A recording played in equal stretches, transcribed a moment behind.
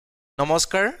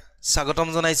নমস্কাৰ স্বাগতম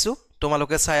জনাইছো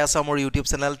তোমালোকে চাই আছা মোৰ ইউটিউব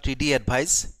চেনেল 3D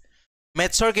এডভাইস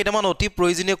মেথছৰ কেইটামান অতি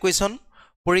প্ৰয়োজনীয় কোৱেশ্যন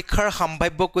পৰীক্ষাৰ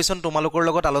সম্ভাৱ্য কোৱেশ্যন তোমালোকৰ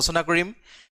লগত আলোচনা কৰিম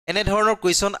এনে ধৰণৰ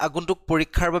কোৱেশ্যন আগন্তুক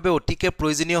পৰীক্ষাৰ বাবে অতিকে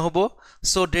প্ৰয়োজনীয় হ'ব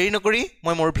সো দেৰি নকৰি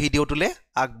মই মোৰ ভিডিওটোলে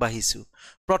আগবাঢ়িছো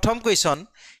প্ৰথম কোৱেশ্যন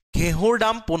ঘেহুৰ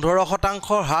দাম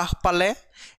 15% হ্ৰাস পালে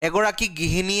এগৰাকী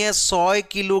গৃহিণীয়ে 6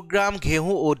 কিলোগ্ৰাম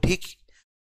ঘেহু অধিক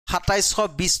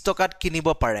 2720 টকাত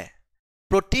কিনিব পাৰে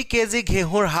प्रति केजी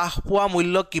घेहुर ह্ৰাস পোৱা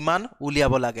মূল্য কিমান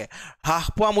উলিয়াব লাগে হ্ৰাস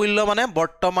পোৱা মূল্য মানে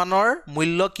বৰ্তমানৰ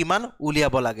মূল্য কিমান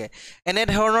উলিয়াব লাগে এনে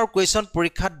ধৰণৰ কোৱেশ্যন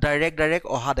পৰীক্ষাত ডাইৰেক্ট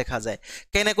অহা দেখা যায়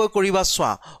কেনেকৈ কৰিবা চোৱা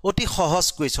অতি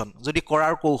সহজ কোৱেশ্যন যদি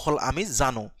কৰাৰ কৌশল আমি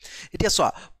জানো এতিয়া চোৱা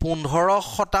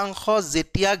 15%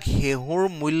 যেতিয়া ঘেহুৰ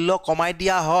মূল্য কমাই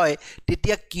দিয়া হয়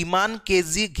তেতিয়া কিমান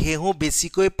কেজি ঘেহু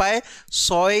বেছিকৈ পায়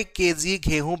 6 কেজি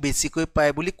ঘেহু বেছিকৈ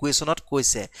পায় বুলি কোৱেশ্যনত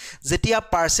কৈছে যেতিয়া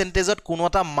পাৰ্চেন্টেজত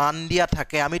কোনো এটা মান দিয়া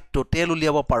থাকে আমি টোটেল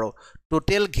উলিয়াব পাৰো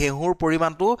টোটেল ঘেহুৰ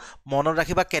পৰিমাণটো মনত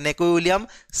ৰাখিবা কেনেকৈ উলিয়াম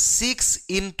 6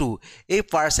 ইনটু এই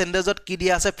পাৰ্চেন্টেজত কি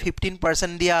দিয়া আছে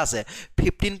 15% দিয়া আছে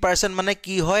 15% মানে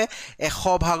কি হয়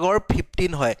 100 ভাগৰ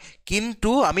 15 হয়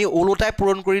কিন্তু আমি ওলোটাই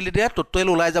পূৰণ কৰিলে দিয়া টোটেল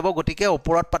ওলাই যাব গতিকে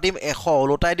ওপৰত পাতিম 100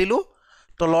 ওলোটাই দিলু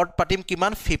তলত পাতিম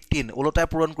কিমান 15 ওলোটাই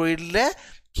পূৰণ কৰি দিলে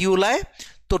কি ওলাই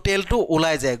টোটেলটো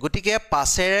ওলাই যায় গতিকে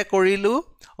 5 এৰে কৰিলু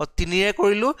 3 এৰে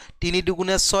কৰিলু 3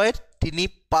 দুগুণে 6 3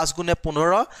 5 গুণে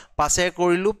 15 5 এ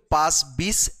কৰিলু 5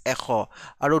 20 100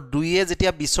 আৰু 2 এ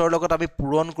যেতিয়া 20 ৰ লগত আমি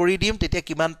পূৰণ কৰি দিম তেতিয়া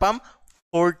কিমান পাম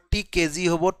 40 কেজি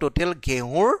হ'ব টোটেল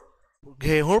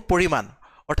ঘেহুৰ পৰিমাণ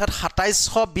অৰ্থাৎ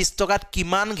 2720 টকাত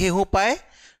কিমান ঘেহু পায়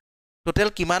টোটেল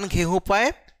কিমান ঘেহু পায়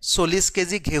 40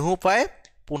 কেজি ঘেহু পায়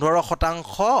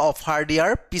 15% অফাৰ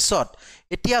দিয়াৰ পিছত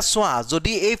এতিয়া চোৱা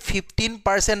যদি এই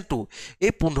 15% টো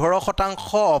এই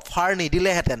 15% অফাৰ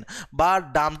নিদিলে হেতেন বা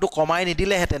দামটো কমাই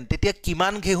নিদিলে হেতেন তেতিয়া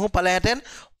কিমান ঘেহু পালে হেতেন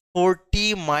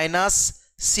 40 মাইনাস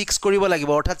 6 কৰিব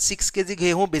লাগিব অৰ্থাৎ 6 কেজি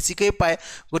ঘেহু বেছিকৈ পায়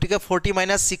গতিকে 40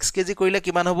 মাইনাস 6 কেজি কৰিলে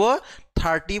কিমান হ'ব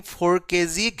 34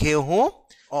 কেজি ঘেহু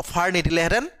অফাৰ নিদিলে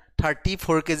হেতেন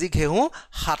 34 কেজি ঘেহু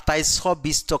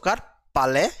 2720 টকাত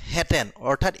পালে হেতেন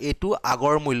অৰ্থাৎ এটো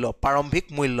আগৰ মূল্য প্ৰাৰম্ভিক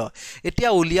মূল্য এতিয়া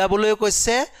উলিয়াবলৈ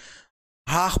কৈছে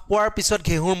হ্ৰাস পোৱাৰ পিছত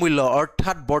ঘেহুৰ মূল্য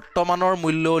অৰ্থাৎ বৰ্তমানৰ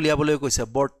মূল্য উলিয়াবলৈ কৈছে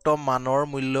বৰ্তমানৰ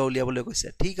মূল্য উলিয়াবলৈ কৈছে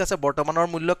ঠিক আছে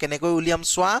বৰ্তমানৰ মূল্য কেনেকৈ উলিয়াম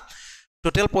চোৱা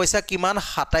টোটেল পইচা কিমান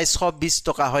 2720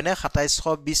 টকা হয় না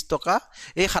 2720 টকা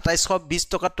এই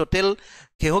 2720 টকা টোটেল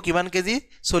ঘেহু কিমান কেজি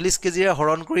 40 কেজিৰে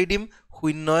হৰণ কৰি দিম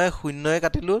 0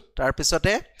 কাটিলো তাৰ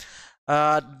পিছতে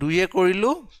 2 এ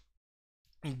কৰিলো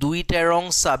 2 13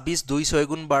 26 2 6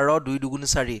 গুণ 12 2 দুগুণ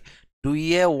 4 2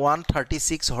 এ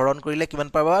 136 হৰণ কৰিলে কিমান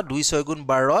পাবা 2 6 গুণ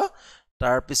 12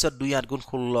 তাৰ পিছত 2 8 গুণ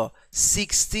 16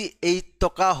 68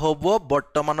 টকা হ'ব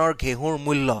বৰ্তমানৰ ঘেহুৰ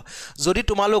মূল্য যদি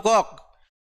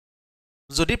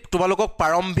তোমালোকক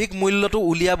প্ৰাৰম্ভিক মূল্যটো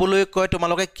উলিয়াবলৈ কয়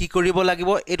তোমালোকে কি কৰিব লাগিব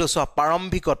এইটো চোৱা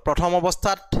প্ৰাৰম্ভিকত প্ৰথম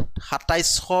অৱস্থাত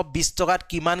 2720 টকাত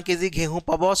কিমান কেজি ঘেহু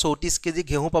পাব 34 কেজি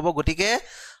ঘেহু পাব গতিকে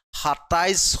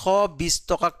 2720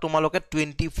 টকাক তোমালোকে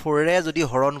 24 ৰে যদি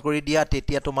হৰণ কৰি দিয়া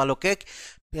তেতিয়া তোমালোকে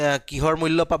কিহৰ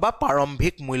মূল্য পাবা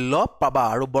প্ৰাৰম্ভিক মূল্য পাবা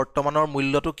আৰু বৰ্তমানৰ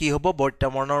মূল্যটো কি হ'ব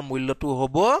বৰ্তমানৰ মূল্যটো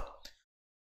হ'ব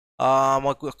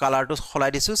মই কালাৰটো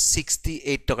খলাই দিছো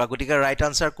 68 টকা গতিকে ৰাইট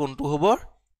আনসাৰ কোনটো হ'ব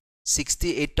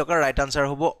 68 টকা ৰাইট আনসাৰ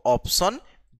হ'ব option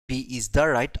B is the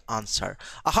right answer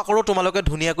আশা কৰো তোমালোকে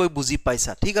ধুনিয়াকৈ বুজি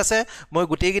পাইছা ঠিক আছে মই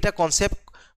গোটেইকিটা কনসেপ্ট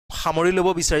সামৰি লব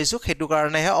বিচাৰিছো হেতু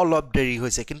কাৰণেহে অলপ দেৰি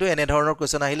হৈছে কিন্তু এনে ধৰণৰ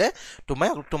কোৱেশ্যন আহিলে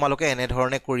তোমালোকে এনে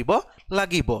ধৰণে কৰিব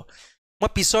লাগিব মই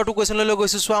পিছৰটো কোৱেশ্যনলৈ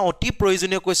গৈছো চোৱা অতি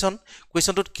প্ৰয়োজনীয়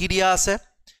কোৱেশ্যনটোত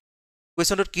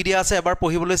কি দিয়া আছে এবাৰ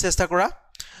পঢ়িবলৈ চেষ্টা কৰা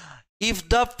if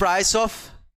the price of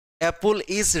apple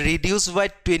is reduced by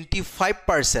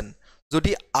 25%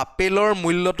 যদি আপেলৰ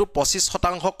মূল্যটো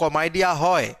 25% কমাই দিয়া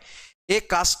হয় a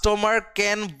customer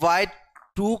can buy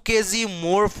 2 kg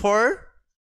more for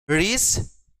reach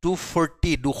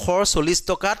 240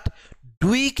 টকাত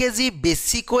 2 কেজি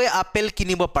বেছিকৈ আপেল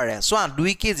কিনিব পাৰে সোৱা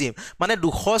 2 কেজি মানে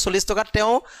 240 টকাত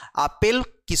তেও আপেল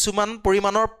কিছুমান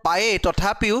পৰিমাণৰ পায়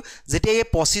তথাপিও যেতিয়া এই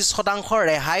 25%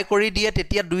 ৰেহাই কৰি দিয়ে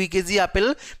তেতিয়া 2 কেজি আপেল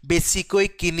বেছিকৈ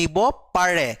কিনিব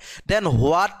পাৰে then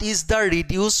what is the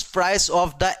reduce price of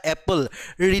the Apple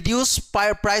reduce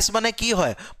price মানে কি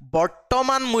হয়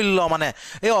বৰ্তমান মূল্য মানে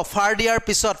এই অফাৰ দিয়াৰ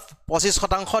পিছত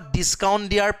 25% ডিসকাউন্ট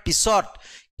দিয়াৰ পিছত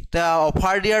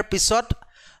অফাৰ দিয়াৰ পিছত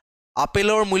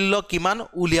আপেলৰ মূল্য কিমান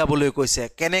উলিয়াবলৈ কৈছে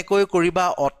কেনেকৈ কৰিবা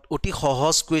অতি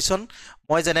সহজ কোৱেশ্যন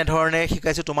মই যেনে ধৰণে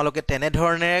শিকাইছো তোমালোকে তেনে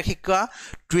ধৰণে শিকা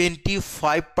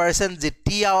 25%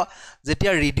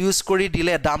 যেতিয়া ৰিডিউস কৰি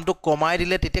দিলে দামটো কমাই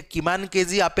দিলে তেতিয়া কিমান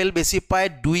কেজি আপেল বেছি পায়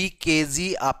 2 কেজি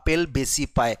আপেল বেছি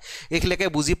পায় এইখিলৈকে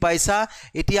বুজি পাইছা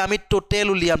এতিয়া আমি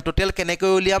টোটেল উলিয়াম টোটেল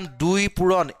কেনেকৈ উলিয়াম 2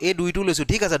 পূৰণ এই 2 টো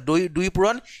লৈছো ঠিক আছে 2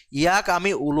 পূৰণ ইয়াক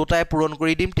আমি উলটাই পূৰণ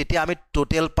কৰি দিম তেতিয়া আমি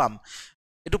টোটেল পাম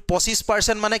এটো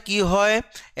 25% মানে কি হয়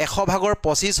 100 ভাগৰ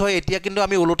 25 হয় এতিয়া কিন্তু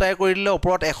আমি উলটাই কৰি দিলে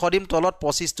ওপৰত 100 দিম তলত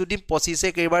 25 টো দিম 25 এ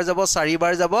কেইবাৰ যাব 4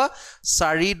 বাৰ যাব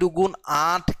 4 দুগুণ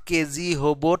 8 কেজি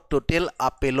হ'ব টোটেল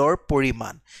আপেলৰ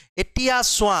পৰিমাণ এতিয়া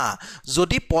সোৱা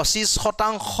যদি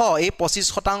 25% এই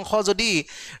 25% যদি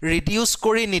ৰিডিউস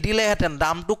কৰি নিদিলে হেতেন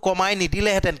দামটো কমাই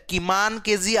নিদিলে হেতেন কিমান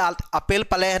কেজি আপেল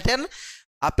পালে হেতেন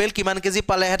আপেল কিমান কেজি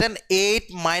পালে হেতেন 8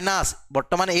 মাইনাস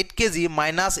বৰ্তমান 8 কেজি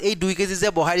মাইনাস এই 2 কেজি যে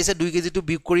বহাই দিছে 2 কেজি টো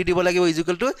বিয়োগ কৰি দিব লাগিব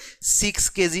ইকুৱেল টু 6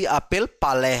 কেজি আপেল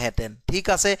পালে হেতেন ঠিক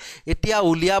আছে এতিয়া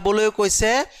উলিয়াবলৈ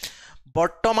কৈছে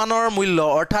বৰ্তমানৰ মূল্য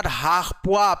অৰ্থাৎ হ্ৰাস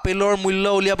পোৱা আপেলৰ মূল্য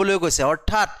উলিয়াবলৈ কৈছে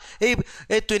অৰ্থাৎ এই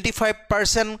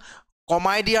 25%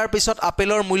 কমাই দিয়াৰ পিছত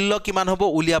আপেলৰ মূল্য কিমান হ'ব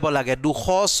উলিয়াব লাগে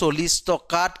 240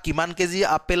 টকাত কিমান কেজি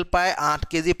আপেল পায়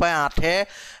 8 কেজি পায় 8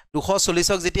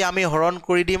 240ক যেতিয়া আমি হৰণ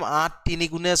কৰি দিম 8 3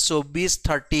 গুণে 24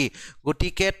 30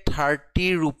 গতিকে 30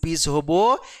 रुपीस হ'ব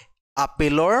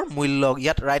আপেলৰ মূল্য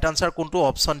ইয়াত ৰাইট আনসাৰ কোনটো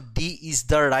option D is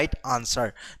the right answer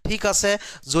ঠিক আছে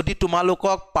যদি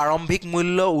তোমালোকক প্ৰাৰম্ভিক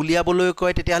মূল্য উলিয়াবলৈ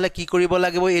কয় তেতিয়া হলে কি কৰিব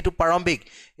লাগিব এটো প্ৰাৰম্ভিক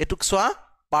এটুক সোৱা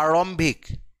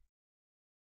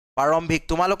প্ৰাৰম্ভিক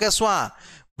তোমালোকে সোৱা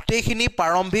গোটেইখিনি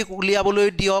প্ৰাৰম্ভিক উলিয়াবলৈ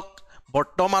দিয়ক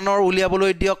বৰ্তমানৰ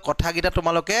উলিয়াবলৈ দিয়ক কথাকিটা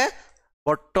তোমালোকে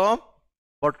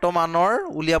বৰ্তমানৰ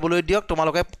উলিয়াবলৈ দিয়ক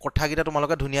তোমালোকে কথাকিটা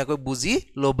তোমালোকে ধুনিয়াকৈ বুজি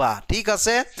লবা ঠিক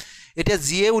আছে এতিয়া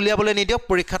জিয়ে উলিয়াবলৈ নিদিয়ক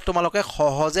পৰীক্ষাত তোমালোকে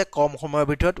সহজে কম সময়ৰ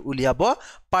ভিতৰত উলিয়াব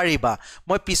পাৰিবা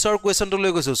মই পিছৰ কোৱেশ্যনটো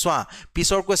লৈ গৈছো সোৱা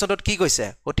পিছৰ কোৱেশ্যনটোত কি কৈছে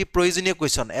অতি প্ৰয়োজনীয়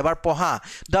কোৱেশ্যন এবাৰ পঢ়া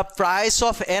the price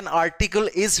of an article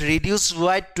is reduced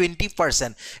by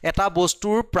 20% এটা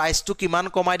বস্তুৰ প্ৰাইচটো কিমান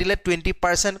কমাই দিলে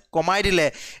 20% কমাই দিলে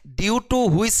due to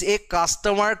which a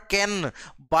customer can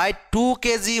buy 2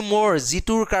 kg more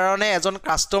জিতুৰ কাৰণে এজন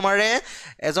কাস্টমাৰে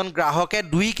এজন গ্ৰাহকে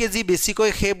 2 কেজি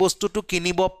বেছিকৈ সেই বস্তুটো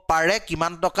কিনিব পাৰে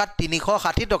কিমান টকাত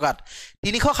 360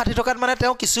 টকাত মানে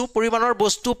তেওঁ কিছু পৰিমাণৰ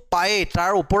বস্তু পায়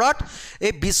তাৰ ওপৰত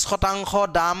এই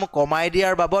 20% দাম কমাই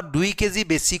দিয়াৰ বাবদ 2 কেজি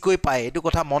বেছিকৈ পায় এটো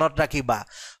কথা মনত ৰাখিবা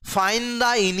ফাইন্ড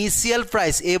দা ইনিশিয়াল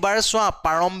প্ৰাইস এবাৰ সোৱা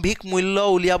প্ৰাৰম্ভিক মূল্য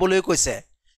উলিয়াবলৈ কৈছে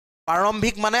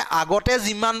প্ৰাৰম্ভিক মানে আগতে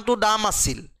যিমানটো দাম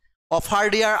আছিল অফাৰ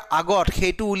দিয়াৰ আগত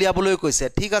হেতু উলিয়াবলৈ কৈছে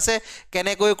ঠিক আছে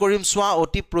কেনেকৈ কৰিম সোৱা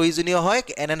অতি প্ৰয়োজনীয় হয়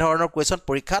এনে ধৰণৰ কোৱেশ্যন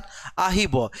পৰীক্ষাত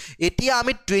আহিব এতিয়া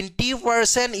আমি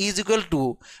 20% ইজ ইকুৱেল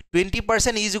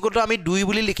টু আমি 2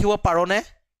 বুলি লিখিব পাৰোনে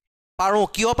পাৰো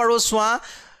কিয় পাৰো সোৱা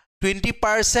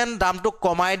 20% দামটো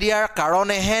কমাই দিয়াৰ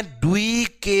কাৰণেহে 2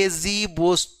 কেজি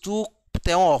বস্তু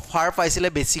তেওঁ অফাৰ পাইছিলে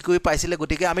বেছিকৈ পাইছিলে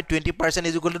গতিকে আমি 20%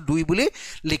 ইজ ইকুৱেল টু 2 বুলি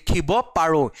লিখিব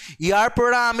পাৰো ইয়াৰ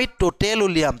পৰা আমি টোটেল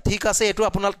উলিয়াম ঠিক আছে এটো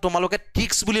আপোনাক তোমালোকে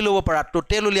ট্ৰিক্স বুলি ল'ব পাৰা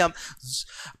টোটেল উলিয়াম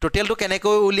টোটেলটো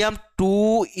কেনেকৈ উলিয়াম 2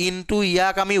 ইনটু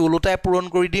ইয়াক আমি উলটাই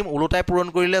পূৰণ কৰি দিম উলটাই পূৰণ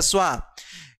কৰিলে সোৱা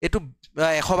এটো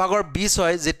 100 ভাগৰ 20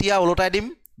 হয় যেতিয়া উলটাই দিম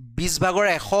 20 ভাগৰ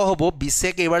 100 হ'ব 20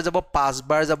 এ কেইবাৰ যাব 5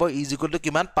 বাৰ যাব ইজ ইকুৱেল টু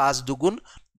কিমান 5 দুগুণ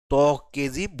 10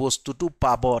 কেজি বস্তুটো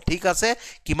পাব ঠিক আছে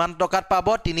কিমান টকাত পাব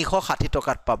 360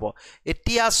 টকাত পাব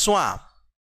এতিয়া সোৱা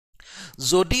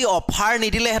যদি অফাৰ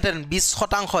নিদিলে হেতেন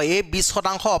 20% এই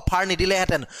 20% অফাৰ নিদিলে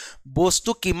হেতেন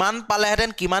বস্তু কিমান পালে হেতেন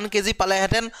কিমান কেজি পালে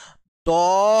হেতেন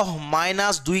 10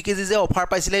 মাইনাস 2 কেজি যে অফাৰ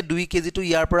পাইছিলে 2 কেজি টো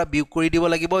ইয়াৰ পৰা বিয়োগ কৰি দিব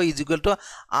লাগিব ইজ ইকুৱেল টু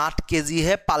 8 কেজি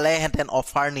হে পালে হেতেন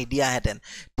অফাৰ নিদিয়া হেতেন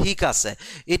ঠিক আছে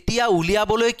এতিয়া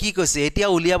উলিয়াবলৈ কি কৈছে এতিয়া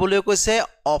উলিয়াবলৈ কৈছে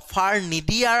অফাৰ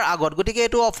নিদিয়াৰ আগত গতিকে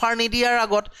এটো অফাৰ নিদিয়াৰ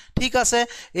আগত ঠিক আছে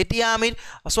এতিয়া আমি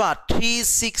সোৱা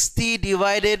 360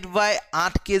 ডিভাইডেড বাই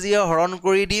 8 কেজি হৰণ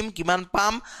কৰি দিম কিমান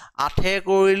পাম 8 এ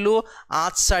কৰিলো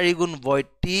 8 4 গুণ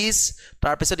 32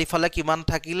 তাৰ পিছত ইফালে কিমান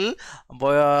থাকিল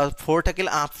 4 থাকিল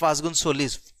 8 5 গুণ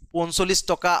 40 45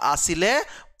 টকা আছিলে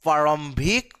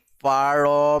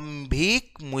প্ৰাৰম্ভিক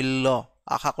মূল্য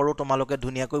আশা কৰো তোমালোকে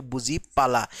ধুনিয়াকৈ বুজি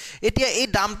পালা এতিয়া এই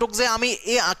দামটোক যে আমি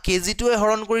এই কেজিটোৱে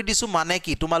হৰণ কৰি দিছো মানে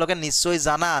কি তোমালোকে নিশ্চয়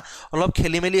জানা অলপ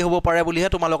খেলিমেলি হ'ব পাৰে বুলিহে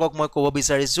তোমালোকক মই ক'ব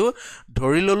বিচাৰিছো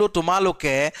ধৰি ললো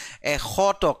তোমালোকে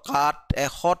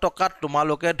 100 টকাত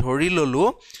তোমালোকে ধৰি ললো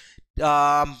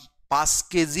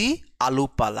 5 কেজি আলু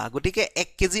পালা গটিকে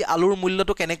 1 কেজি আলুৰ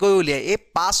মূল্যটো কেনেকৈ উলিয়াই এই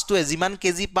 5 টোৱে যিমান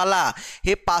কেজি পালা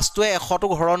সেই 5 টোৱে 100 টো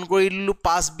হৰণ কৰি দিলু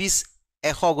 5 20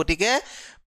 100 গটিকে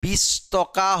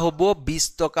 20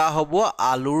 টকা হ'ব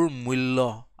আলুৰ মূল্য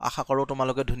আশা কৰো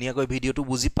তোমালোকে ধুনিয়াকৈ ভিডিওটো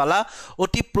বুজি পালা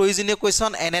অতি প্ৰয়োজনীয়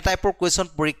কোৱেশ্যন এনে টাইপৰ কোৱেশ্যন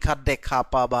পৰীক্ষাত দেখা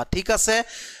পাবা ঠিক আছে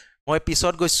মই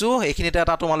পিছত গৈছো এইখিনিতে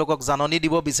এটা তোমালোকক জাননী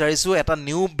দিব বিচাৰিছো এটা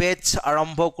নিউ বেচ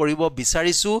আৰম্ভ কৰিব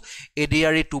বিচাৰিছো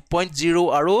ADRE 2.0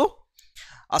 আৰু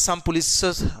আসাম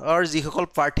পুলিচৰ যিসকল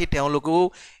প্ৰাৰ্থী তেওঁলোকেও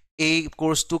এই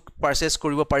কোৰ্সটো পাৰচেজ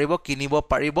কৰিব পাৰিব কিনিব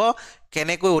পাৰিব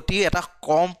কেনেকৈ অতি এটা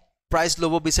কম প্ৰাইস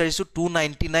ল'ব বিচাৰিছো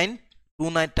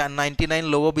 299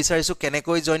 ল'ব বিচাৰিছো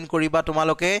কেনেকৈ জয়েন কৰিবা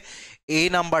তোমালোকে এই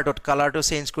নাম্বাৰটোত কালাৰটো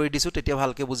চেঞ্জ কৰি দিছো তেতিয়া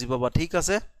ভালকে বুজি পাবা ঠিক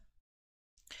আছে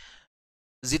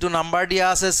যিটো নাম্বাৰ দিয়া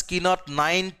আছে স্ক্ৰিনত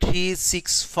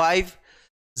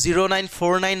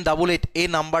 9365094988 এই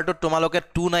নাম্বাৰটোত তোমালোকে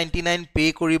 299 পে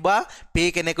কৰিবা পে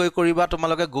কেনেকৈ কৰিবা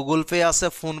তোমালোকে গুগল পে আছে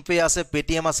ফোন পে আছে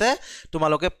পেটিএম আছে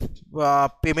তোমালোকে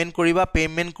পেমেন্ট কৰিবা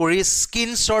পেমেন্ট কৰি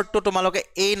স্ক্ৰিনশ্বটটো তোমালোকে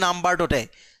এই নাম্বাৰটোতে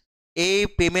এই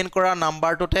পেমেন্ট কৰা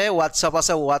নাম্বাৰটোতে WhatsApp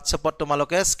আছে WhatsAppত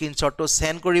তোমালোকে স্ক্ৰিনশ্বটটো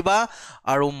সেন্ড কৰিবা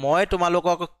আৰু মই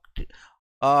তোমালোকক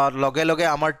লগে লগে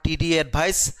আমাৰ TD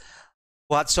এডভাইস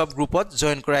WhatsApp গ্ৰুপত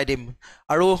জয়েন কৰাই দিম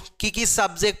আৰু কি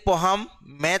সাবজেক্ট পঢ়াম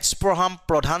ম্যাথছ পঢ়াম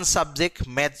প্ৰধান সাবজেক্ট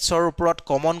ম্যাথছৰ ওপৰত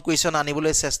কমন কুৱেশ্যন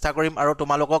আনিবলৈ চেষ্টা কৰিম আৰু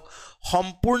তোমালোকক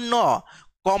সম্পূৰ্ণ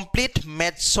কমপ্লিট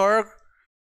ম্যাথছৰ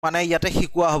মানে ইয়াতে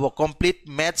শিকোৱা হ'ব কমপ্লিট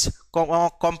ম্যাথছ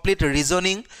কমপ্লিট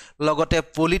ৰিজনিং লগতে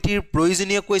পলিটিৰ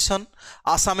প্ৰয়োজনীয় কুৱেশ্যন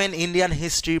আসাম এণ্ড ইণ্ডিয়ান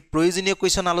হিষ্ট্ৰীৰ প্ৰয়োজনীয়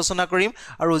কুৱেশ্যন আলোচনা কৰিম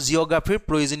আৰু জিঅ'গ্ৰাফিৰ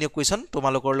প্ৰয়োজনীয় কুৱেশ্যন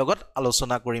তোমালোকৰ লগত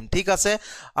আলোচনা কৰিম ঠিক আছে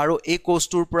আৰু এই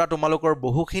কোৰ্সটোৰ পৰা তোমালোকৰ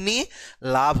বহুখিনি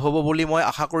লাভ হ'ব বুলি মই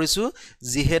আশা কৰিছো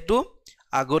যিহেতু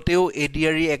আগতেও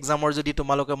ADRE এক্সামৰ যদি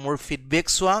তোমালোকে মোৰ ফিডবেক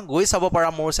চোৱা গৈ চাব পাৰা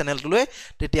মোৰ চেনেলটোলৈ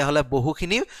তেতিয়া হলে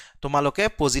বহুখিনি তোমালোকে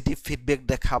পজিটিভ ফিডবেক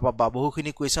দেখা পাবা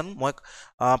বহুখিনি কুৱেশ্যন মই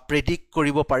প্ৰেডিক্ট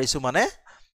কৰিব পাৰিছো মানে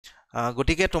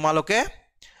গতিকে তোমালোকে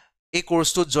এই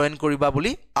কোৰ্সটোত জয়েন কৰিবা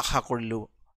বুলি আশা কৰিলো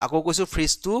আকৌ কৈছো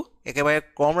ফিজটো একেবাৰে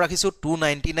কম ৰাখিছো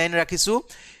 299 ৰাখিছো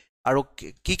আৰু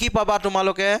কি পাবা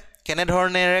তোমালোকে কেনে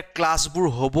ধৰণেৰে ক্লাছবোৰ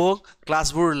হ'ব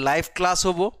ক্লাছবোৰ লাইভ ক্লাছ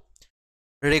হ'ব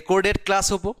ৰেকৰ্ডেড ক্লাছ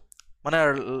হ'ব মানে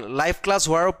লাইভ ক্লাছ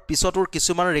হোৱাৰ পিছতৰ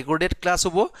কিছুমান ৰেকৰ্ডেড ক্লাছ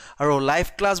হ'ব আৰু লাইভ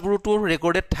ক্লাছবোৰটো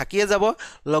ৰেকৰ্ডেড থাকিয়ে যাব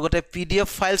লগতে PDF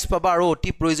ফাইলছ পাবা আৰু অতি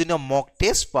প্ৰয়োজনীয় মক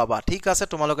টেষ্ট পাবা ঠিক আছে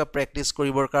তোমালোকে প্ৰেক্টিছ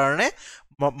কৰিবৰ কাৰণে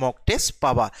মক টেষ্ট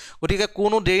পাবা গতিকে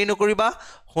কোনো দেৰি নকৰিবা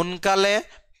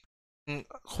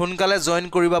সোনকালে জয়েন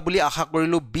কৰিবা বুলি আশা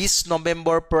কৰিলো 20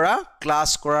 নৱেম্বৰ পৰা ক্লাছ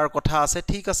কৰাৰ কথা আছে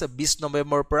ঠিক আছে 20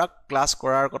 নৱেম্বৰ পৰা ক্লাছ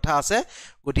কৰাৰ কথা আছে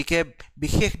গতিকে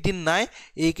বিশেষ দিন নাই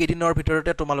এই কেইদিনৰ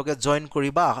ভিতৰতে তোমালোকে জয়েন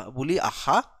কৰিবা বুলি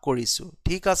আশা কৰিছো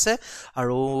ঠিক আছে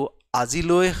আৰু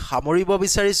আজিলৈ সামৰিব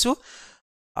বিচাৰিছো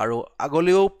আৰু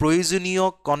আগলৈও প্ৰয়োজনীয়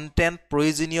কন্টেন্ট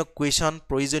প্ৰয়োজনীয় কুৱেশ্যন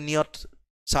প্ৰয়োজনীয়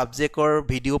সাবজেক্টৰ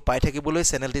ভিডিও পাই থাকিবলৈ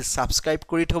চেনেলটি সাবস্ক্ৰাইব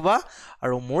কৰি থবা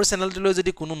আৰু মোৰ চেনেলটিলৈ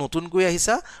যদি কোনো নতুনকৈ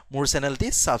আহিছা মোৰ চেনেলটি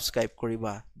সাবস্ক্ৰাইব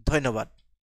কৰিবা ধন্যবাদ